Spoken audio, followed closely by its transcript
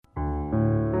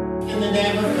In the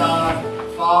name of God,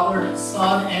 Father,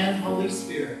 Son, and Holy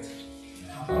Spirit.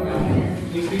 Amen.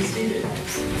 Please be seated.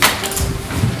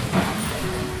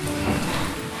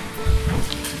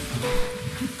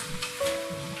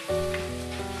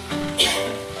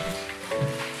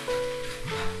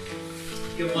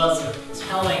 It was a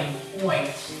telling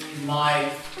point in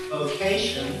my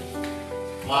vocation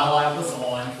while I was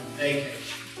on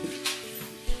vacation.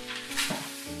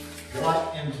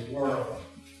 What in the world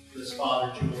does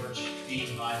Father George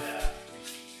mean by that?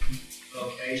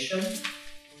 Vocation?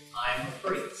 I'm a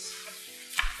priest.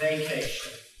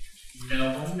 Vacation?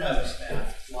 No one knows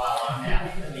that while I'm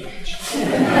at the beach.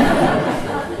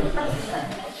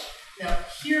 Now,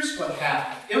 here's what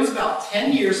happened. It was about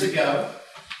 10 years ago,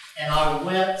 and I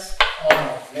went on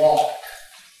a walk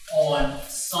on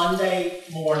Sunday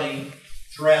morning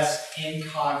dressed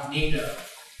incognito.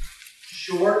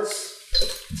 Shorts,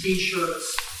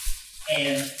 t-shirts,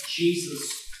 and Jesus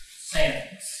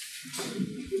sandals.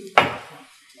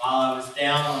 While I was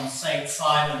down on St.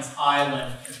 Simon's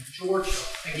Island in Georgia.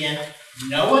 Again,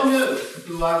 no one knew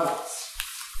who I was.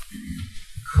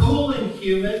 Cool and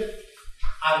humid,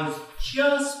 I was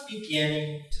just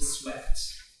beginning to sweat.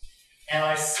 And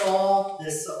I saw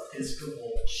this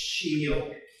Episcopal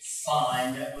shield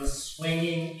sign that was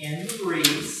swinging in the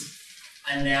breeze,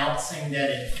 announcing that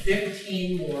in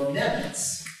 15 more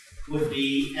minutes would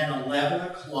be an 11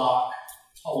 o'clock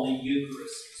Holy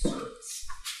Eucharist service.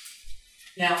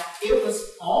 Now, it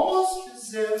was almost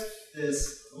as if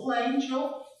this little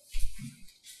angel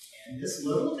and this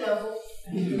little devil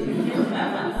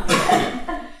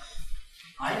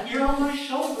right here on my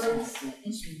shoulders,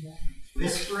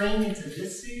 whispering into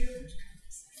this ear,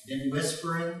 then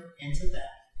whispering into that.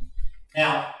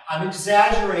 Now, I'm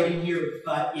exaggerating here,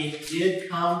 but it did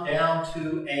come down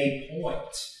to a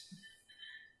point.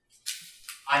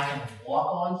 I can walk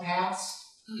on past,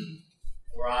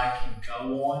 or I can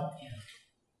go on in.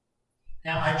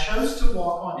 Now, I chose to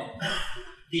walk on in.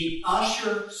 The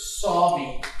usher saw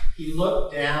me. He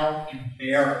looked down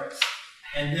embarrassed,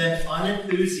 and then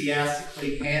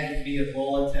unenthusiastically handed me a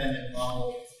bulletin and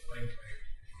mumbled,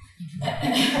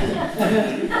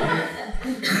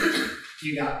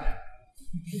 You got that.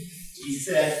 He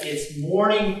said, it's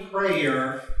morning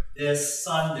prayer this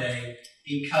Sunday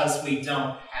because we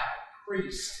don't have a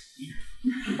priest here.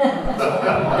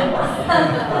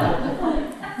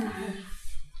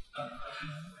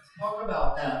 Talk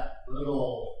about that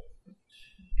little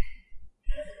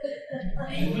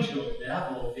angel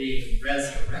devil being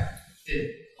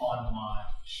resurrected on my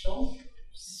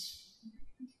shoulders.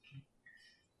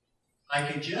 I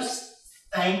could just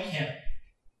thank him,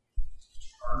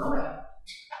 turn around,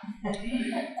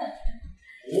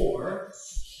 or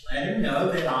let him know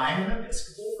that I'm an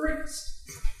Episcopal priest.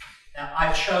 Now,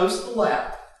 I chose the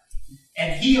latter,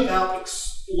 and he about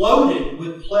exploded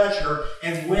with pleasure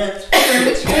and went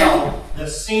to tell the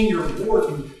senior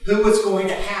warden who was going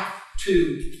to have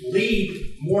to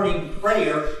lead morning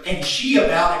prayer, and she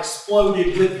about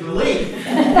exploded with relief.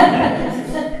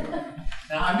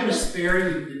 Now, I'm going to spare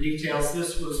you the details.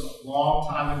 This was a long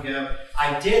time ago.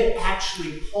 I did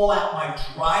actually pull out my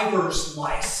driver's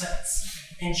license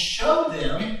and show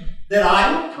them that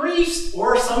I'm a priest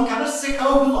or some kind of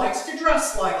sicko who likes to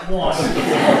dress like one.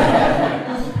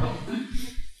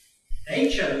 They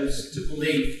chose to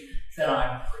believe that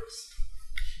I'm a priest.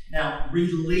 Now,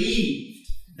 relieved,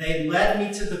 they led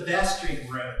me to the vestry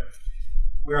room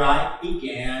where I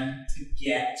began to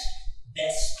get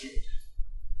vested.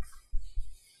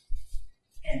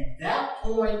 And at that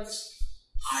point,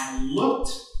 I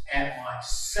looked at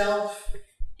myself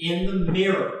in the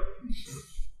mirror.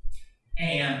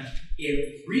 And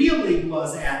it really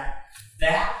was at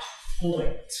that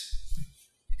point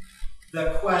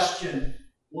the question,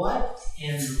 what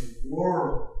in the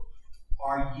world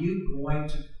are you going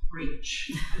to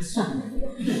preach this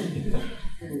morning?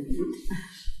 And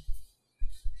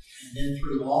then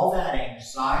through all that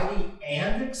anxiety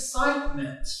and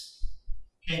excitement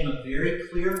came a very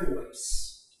clear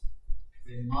voice.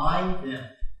 Remind them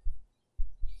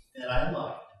that I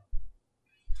love them.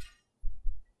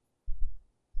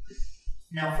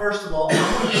 Now, first of all, I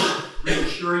want to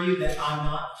reassure you that I'm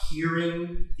not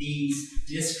hearing these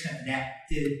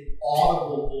disconnected,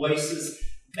 audible voices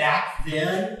back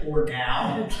then or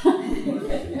now.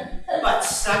 But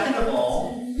second of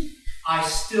all, I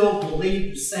still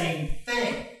believe the same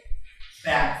thing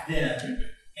back then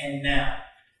and now.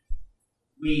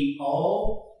 We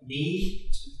all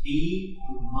need to be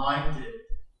reminded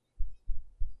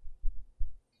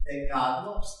that God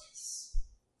loves us.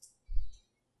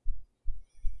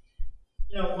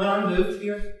 You know, when I moved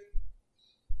here,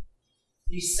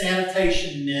 these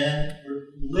sanitation men were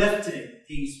lifting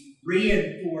these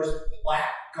reinforced black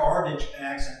garbage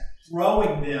bags and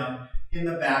throwing them in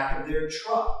the back of their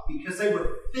truck because they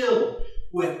were filled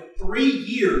with 3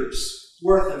 years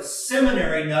worth of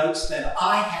seminary notes that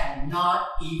I had not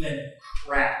even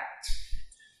cracked.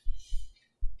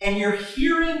 And you're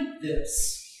hearing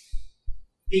this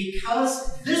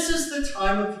because this is the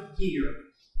time of year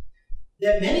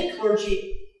that many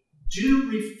clergy do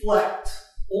reflect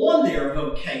on their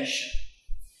vocation.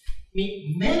 I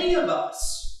mean, many of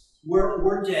us were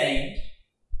ordained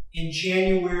in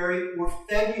January or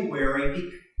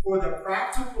February for the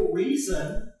practical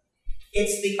reason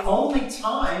it's the only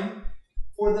time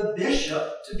for the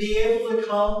bishop to be able to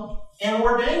come and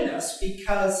ordain us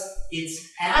because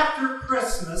it's after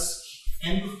Christmas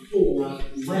and before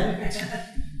Lent.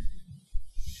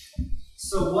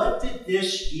 So what did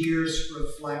this year's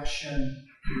reflection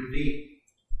reveal?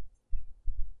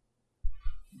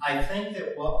 I think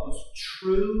that what was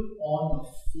true on the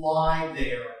fly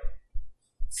there,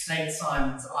 St.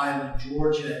 Simon's Island,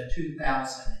 Georgia in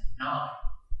 2009,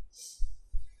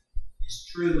 is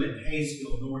true in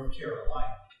Hayesville, North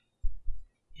Carolina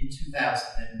in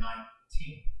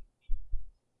 2019.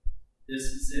 This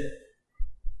is it.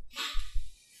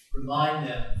 Remind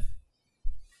them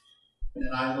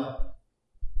that I love them.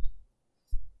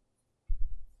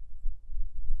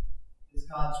 Because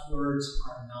God's words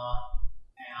are not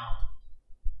bound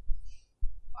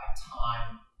by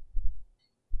time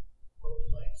or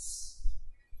place.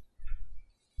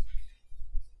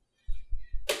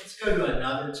 Let's go to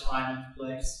another time and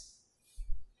place.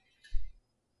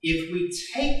 If we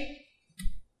take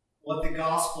what the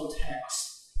gospel text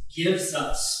gives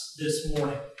us this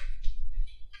morning,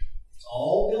 it's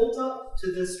all built up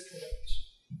to this point.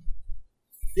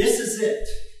 This is it.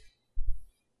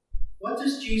 What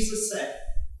does Jesus say?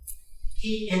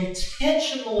 He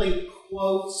intentionally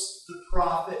quotes the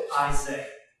prophet Isaiah.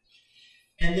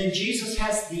 And then Jesus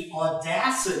has the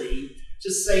audacity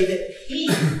to say that he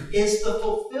is the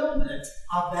fulfillment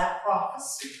of that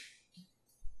prophecy.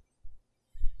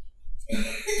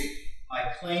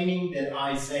 By claiming that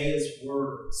Isaiah's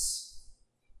words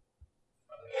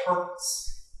are the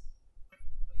purpose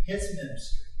of his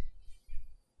ministry.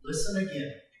 Listen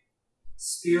again. The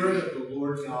Spirit of the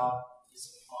Lord God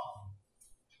is upon me,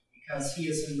 because he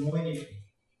has anointed me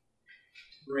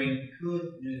to bring good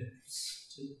news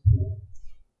to the poor.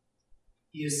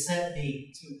 He has sent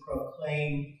me to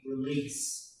proclaim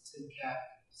release to the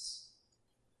captives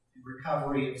and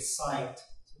recovery of sight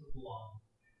to the blind,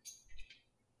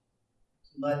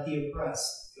 to let the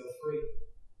oppressed go free,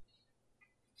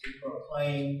 to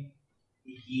proclaim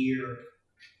the year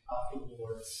of the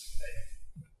Lord's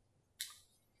favor.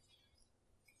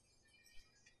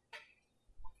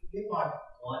 Forgive my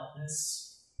bluntness.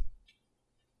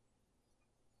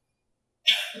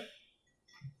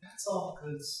 That's all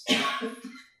good stuff.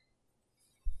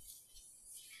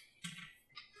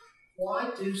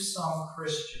 Why do some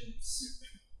Christians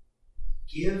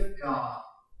give God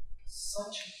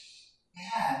such a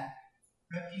bad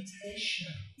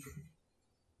reputation?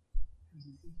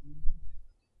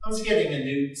 I was getting a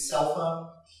new cell phone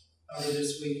over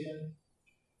this weekend,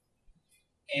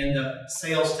 and the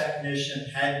sales technician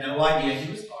had no idea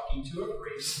he was talking to a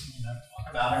priest. Talk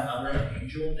about another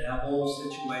angel-devil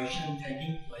situation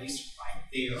taking place right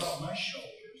there on my shoulders.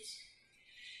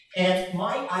 And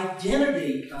my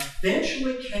identity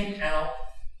eventually came out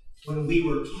when we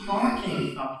were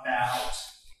talking about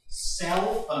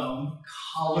cell phone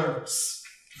colors.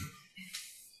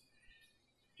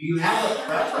 Do you have a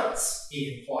preference?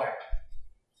 He inquired.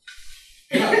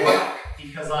 Yeah, why?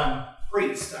 Because I'm a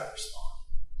priest, I responded.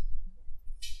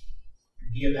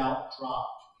 And he about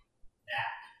dropped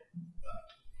that.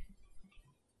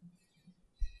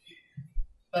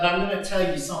 But I'm going to tell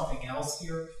you something else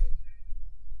here,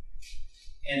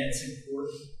 and it's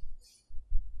important.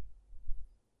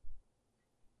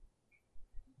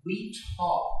 We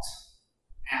talked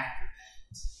after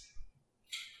that.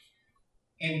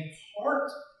 And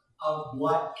part of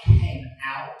what came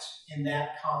out in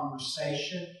that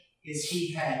conversation is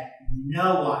he had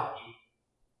no idea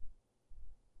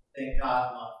that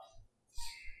God loved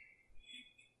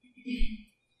him.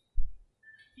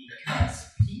 Because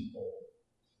people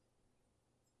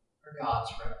are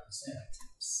God's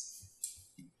representatives.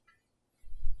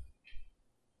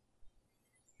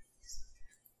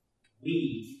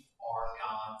 We are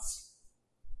God's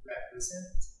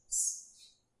representatives.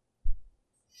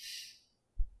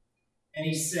 And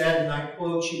he said, and I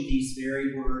quote you these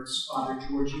very words, Father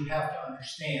George, you have to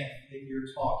understand that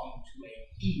you're talking to a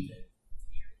heathen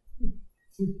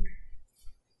here.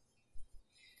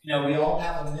 You know, we all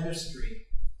have a ministry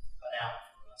cut out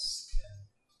for us.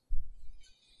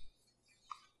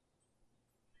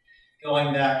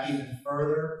 Going back even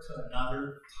further to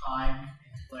another time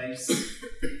and place,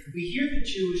 we hear the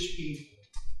Jewish people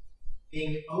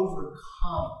being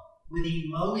overcome with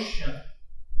emotion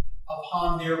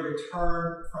upon their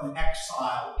return from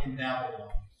exile in Babylon.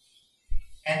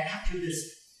 And after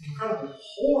this incredible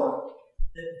horror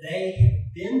that they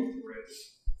had been through,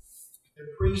 the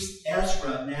priest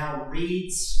Ezra now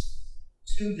reads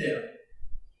to them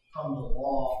from the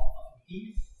law of the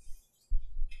people.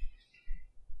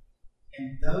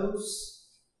 And those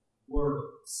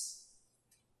words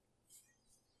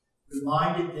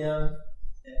reminded them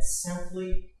that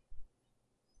simply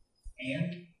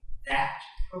and that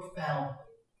profoundly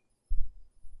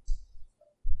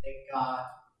that God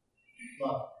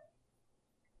loved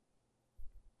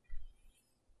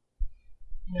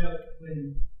them. You know,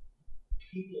 when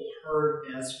people heard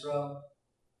Ezra,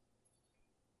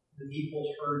 the people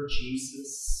heard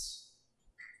Jesus,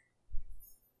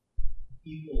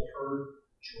 people heard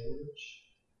George,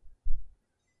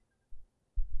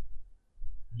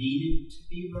 needed to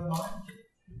be reminded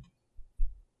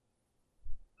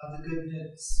of the good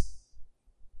news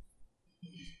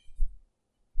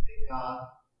that God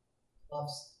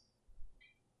loves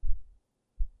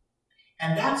them.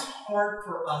 And that's hard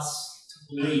for us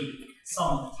to believe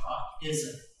some of the time,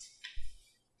 isn't it?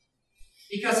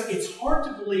 Because it's hard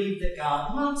to believe that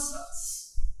God loves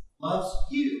us, loves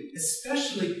you,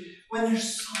 especially when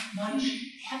there's so much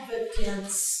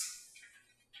evidence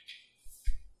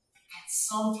that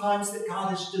sometimes that God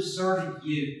has deserted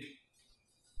you.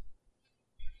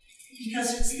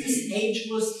 Because it's this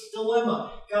ageless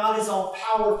dilemma. God is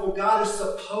all-powerful. God is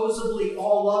supposedly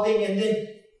all-loving, and then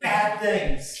bad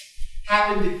things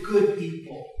happen to good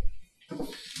people.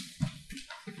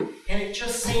 And it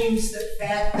just seems that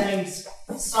bad things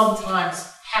sometimes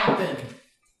happen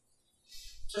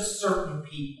to certain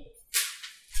people.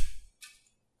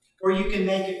 Or you can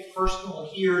make it personal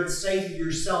here and say to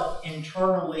yourself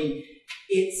internally,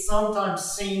 it sometimes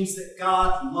seems that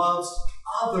God loves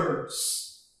others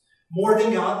more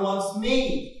than God loves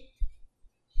me,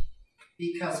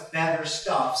 because better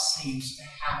stuff seems to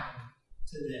happen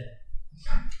to them.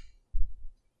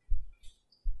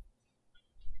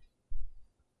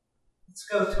 Let's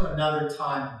go to another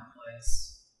time and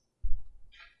place.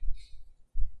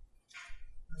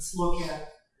 Let's look at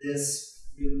this.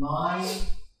 Remind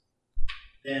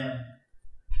them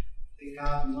that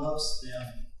God loves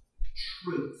them.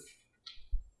 Truth.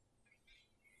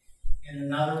 In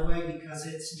another way, because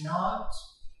it's not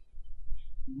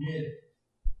new.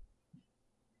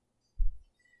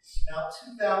 About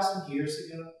 2,000 years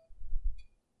ago,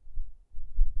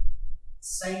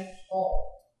 St.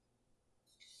 Paul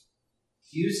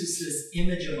uses this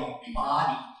image of a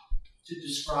body to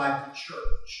describe the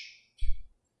church.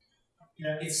 You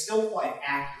know, it's still quite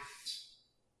accurate.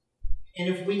 And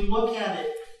if we look at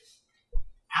it,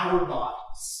 our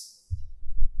bodies,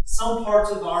 some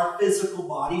parts of our physical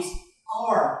bodies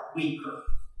are weaker,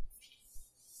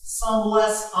 some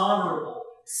less honorable,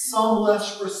 some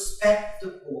less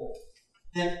respectable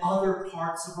than other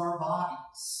parts of our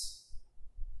bodies.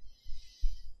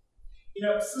 You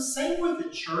know, it's the same with the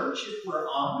church, if we're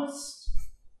honest.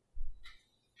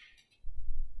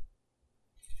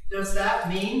 Does that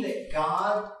mean that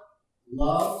God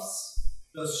loves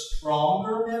the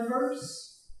stronger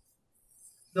members,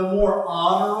 the more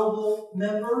honorable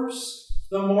members,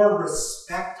 the more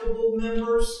respectable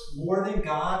members, more than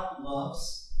God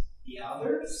loves the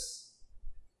others?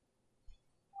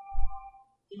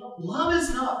 You know, love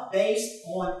is not based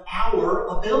on our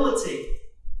ability.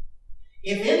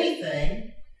 If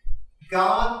anything,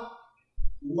 God's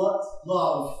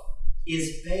love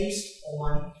is based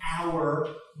on our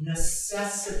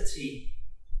necessity.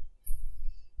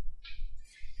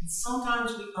 And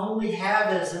sometimes we only have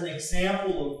as an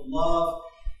example of love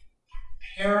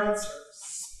parents or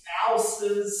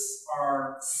spouses,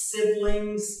 our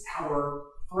siblings, our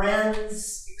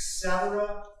friends,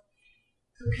 etc.,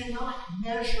 who cannot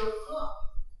measure up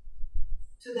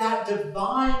to that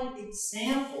divine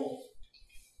example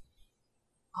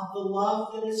of the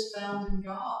love that is found in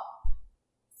God.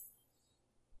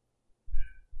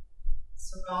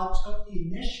 So God took the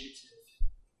initiative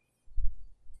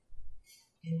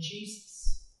in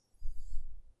Jesus.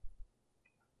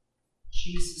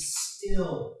 Jesus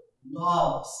still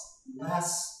loves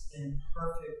less than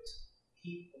perfect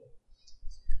people.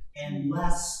 And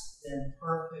less than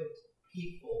perfect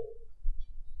people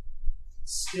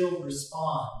still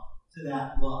respond to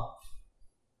that love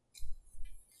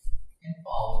and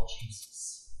follow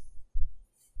Jesus.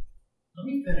 Let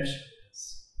me finish with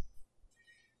this.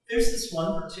 There's this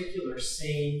one particular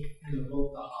scene in the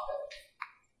book The Hobbit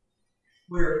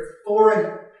where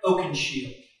Thorin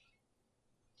Oakenshield,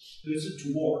 who's a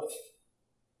dwarf,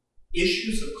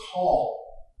 issues a call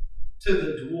to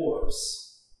the dwarves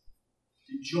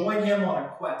to join him on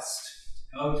a quest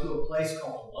to go to a place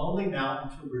called Lonely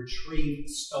Mountain to retrieve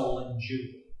the stolen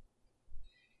jewel.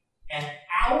 And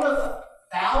out of the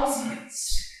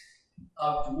thousands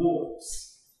of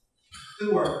dwarves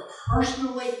who are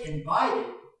personally invited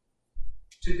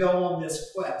to go on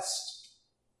this quest,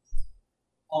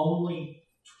 only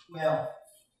 12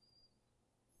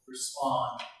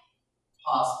 respond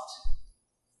positive.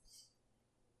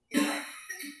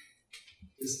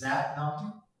 Does that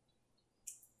number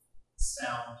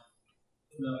sound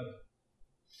familiar?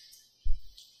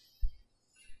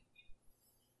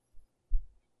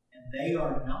 And they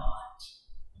are not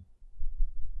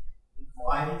the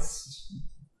brightest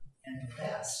and the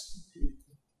best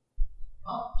people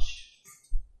much.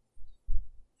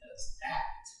 Does that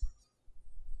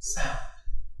sound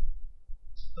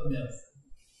familiar?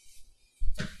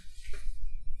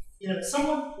 You know,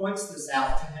 someone points this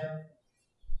out to him,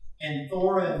 and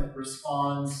Thorin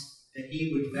responds that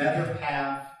he would rather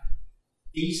have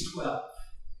these 12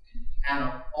 out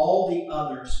of all the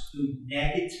others who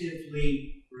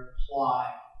negatively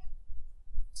reply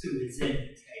to his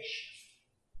invitation.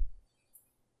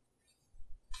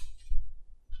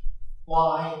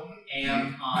 Why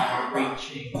am I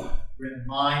preaching?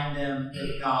 Remind them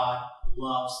that God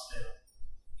loves them.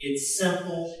 It's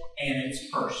simple and it's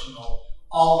personal.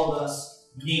 All of us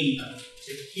need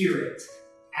to hear it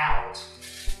out